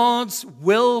that God's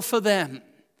will for them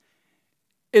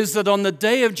is that on the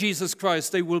day of Jesus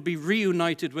Christ, they will be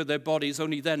reunited with their bodies,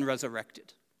 only then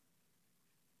resurrected.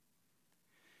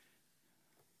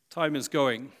 Time is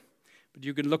going, but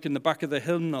you can look in the back of the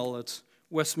hymnal at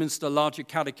Westminster Larger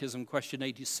Catechism, question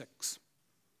 86.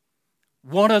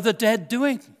 What are the dead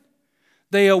doing?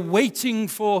 They are waiting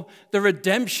for the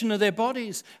redemption of their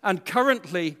bodies. And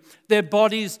currently, their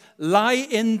bodies lie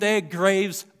in their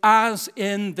graves as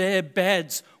in their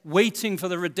beds, waiting for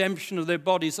the redemption of their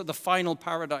bodies at the final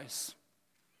paradise.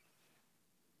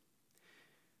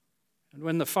 And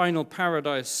when the final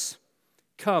paradise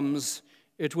comes,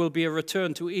 it will be a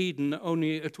return to Eden,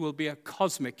 only it will be a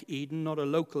cosmic Eden, not a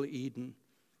local Eden.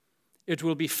 It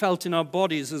will be felt in our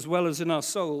bodies as well as in our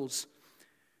souls.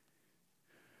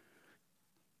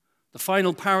 The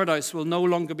final paradise will no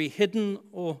longer be hidden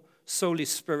or solely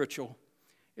spiritual.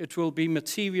 It will be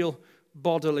material,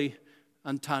 bodily,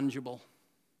 and tangible.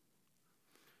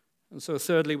 And so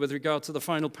thirdly, with regard to the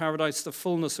final paradise, the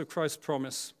fullness of Christ's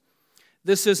promise.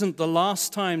 This isn't the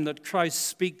last time that Christ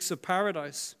speaks of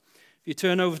paradise. If you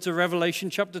turn over to Revelation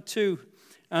chapter 2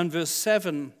 and verse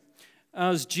 7,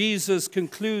 as Jesus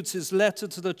concludes his letter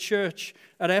to the church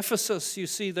at Ephesus, you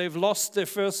see they've lost their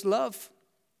first love.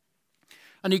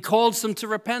 And he calls them to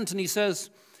repent, and he says,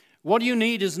 what you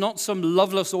need is not some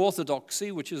loveless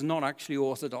orthodoxy, which is not actually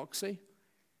orthodoxy.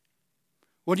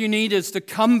 What you need is to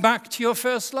come back to your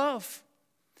first love.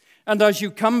 And as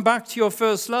you come back to your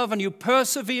first love and you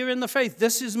persevere in the faith,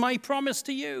 this is my promise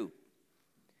to you.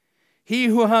 He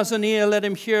who has an ear, let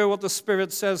him hear what the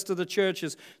Spirit says to the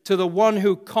churches. To the one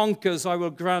who conquers, I will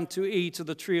grant to eat of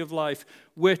the tree of life,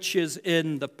 which is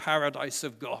in the paradise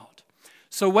of God.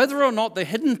 So whether or not the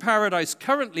hidden paradise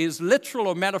currently is literal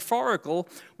or metaphorical,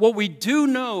 what we do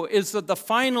know is that the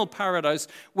final paradise,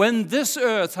 when this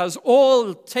earth has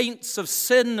all taints of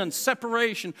sin and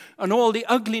separation and all the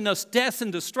ugliness, death,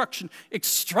 and destruction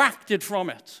extracted from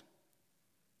it,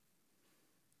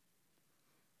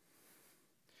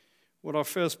 what our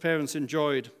first parents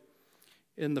enjoyed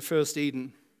in the first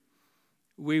Eden,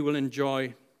 we will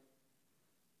enjoy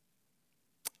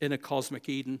in a cosmic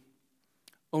Eden.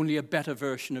 Only a better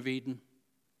version of Eden.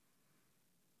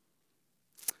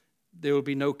 There will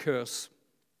be no curse.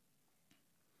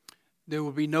 There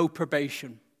will be no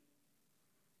probation.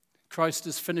 Christ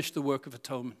has finished the work of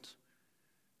atonement.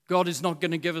 God is not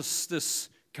going to give us this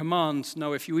command,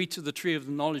 no, if you eat of the tree of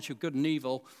the knowledge of good and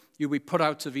evil, you'll be put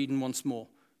out of Eden once more.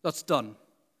 That's done.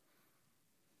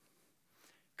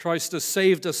 Christ has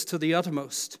saved us to the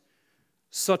uttermost,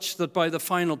 such that by the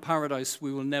final paradise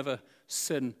we will never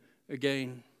sin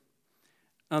again.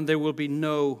 And there will be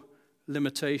no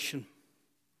limitation.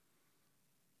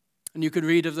 And you can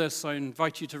read of this. I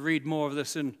invite you to read more of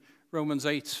this in Romans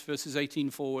 8, verses 18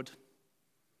 forward.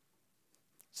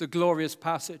 It's a glorious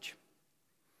passage.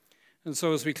 And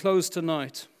so as we close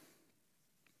tonight,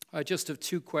 I just have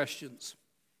two questions.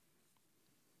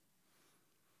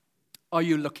 Are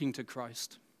you looking to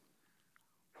Christ?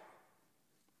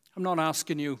 I'm not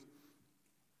asking you,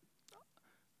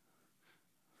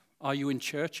 are you in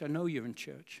church? I know you're in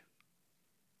church.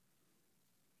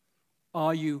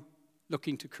 Are you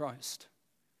looking to Christ?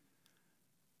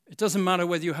 It doesn't matter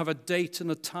whether you have a date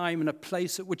and a time and a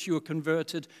place at which you are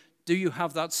converted. Do you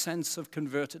have that sense of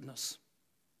convertedness?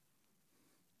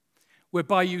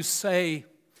 Whereby you say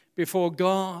before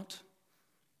God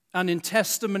and in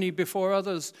testimony before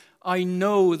others, I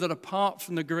know that apart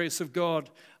from the grace of God,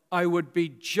 I would be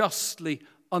justly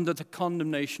under the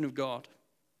condemnation of God.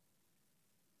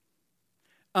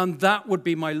 And that would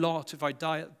be my lot if I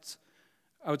died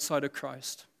outside of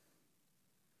Christ.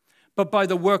 But by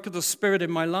the work of the Spirit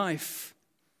in my life,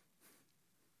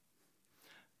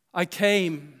 I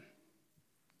came,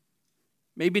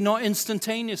 maybe not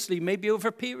instantaneously, maybe over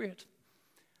a period.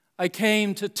 I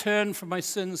came to turn from my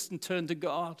sins and turn to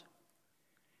God.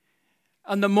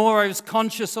 And the more I was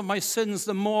conscious of my sins,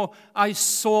 the more I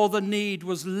saw the need,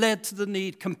 was led to the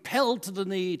need, compelled to the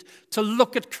need to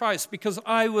look at Christ, because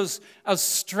I was as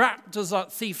strapped as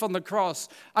that thief on the cross.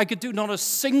 I could do not a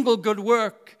single good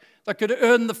work that could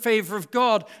earn the favor of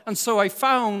God. And so I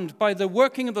found by the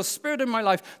working of the Spirit in my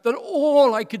life that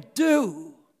all I could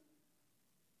do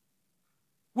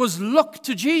was look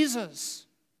to Jesus.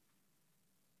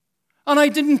 And I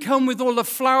didn't come with all the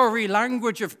flowery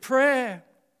language of prayer.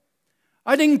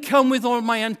 I didn't come with all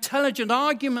my intelligent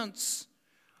arguments.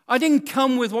 I didn't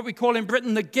come with what we call in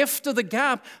Britain the gift of the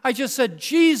gab. I just said,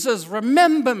 Jesus,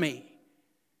 remember me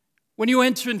when you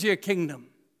enter into your kingdom.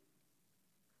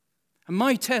 And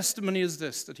my testimony is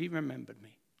this, that he remembered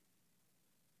me.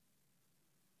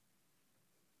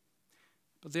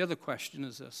 But the other question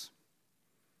is this.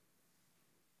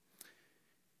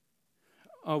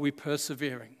 Are we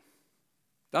persevering?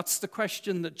 That's the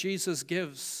question that Jesus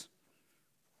gives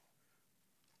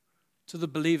to the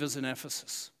believers in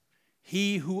Ephesus.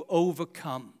 He who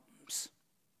overcomes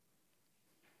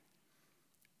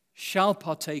shall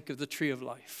partake of the tree of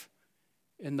life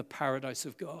in the paradise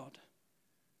of God.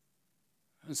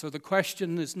 And so the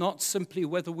question is not simply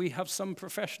whether we have some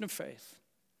profession of faith,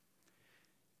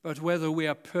 but whether we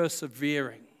are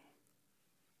persevering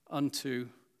unto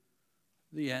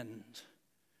the end.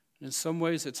 In some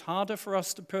ways, it's harder for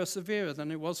us to persevere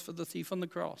than it was for the thief on the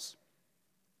cross.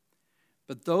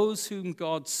 But those whom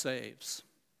God saves,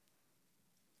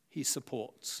 he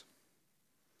supports.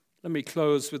 Let me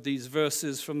close with these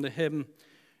verses from the hymn,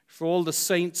 "For all the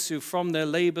saints who from their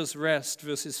labors rest,"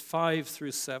 verses 5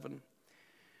 through 7.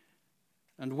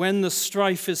 "And when the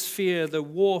strife is fear, the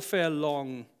warfare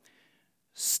long,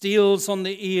 steals on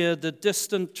the ear the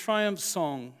distant triumph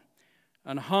song,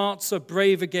 and hearts are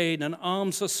brave again and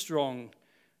arms are strong.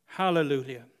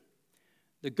 Hallelujah.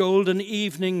 The golden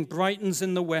evening brightens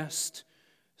in the west.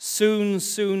 Soon,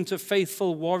 soon to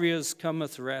faithful warriors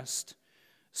cometh rest.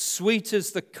 Sweet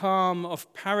is the calm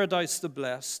of paradise the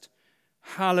blessed.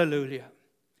 Hallelujah.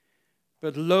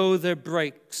 But lo, there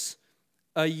breaks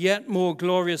a yet more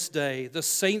glorious day. The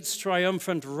saints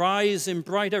triumphant rise in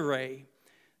bright array.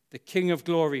 The King of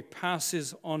glory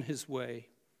passes on his way.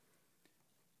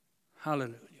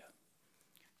 Hallelujah.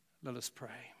 Let us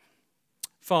pray.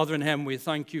 Father in heaven, we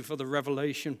thank you for the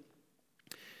revelation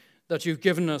that you've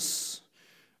given us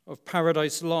of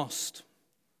paradise lost,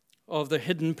 of the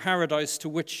hidden paradise to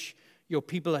which your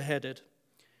people are headed,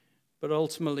 but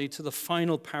ultimately to the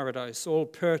final paradise, all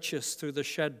purchased through the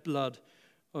shed blood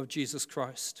of Jesus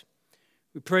Christ.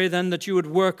 We pray then that you would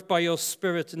work by your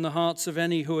Spirit in the hearts of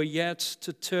any who are yet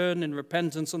to turn in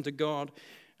repentance unto God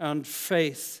and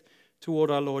faith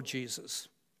toward our Lord Jesus.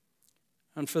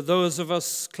 And for those of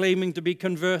us claiming to be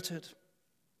converted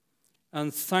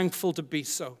and thankful to be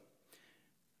so,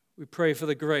 we pray for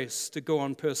the grace to go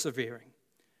on persevering,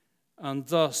 and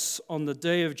thus on the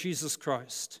day of Jesus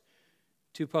Christ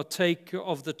to partake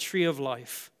of the tree of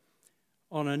life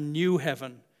on a new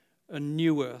heaven, a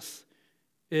new earth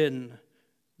in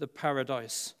the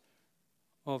paradise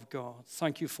of God.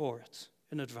 Thank you for it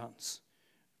in advance.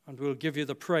 And we'll give you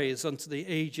the praise unto the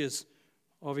ages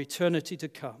of eternity to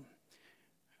come.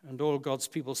 And all God's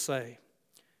people say,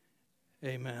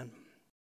 Amen.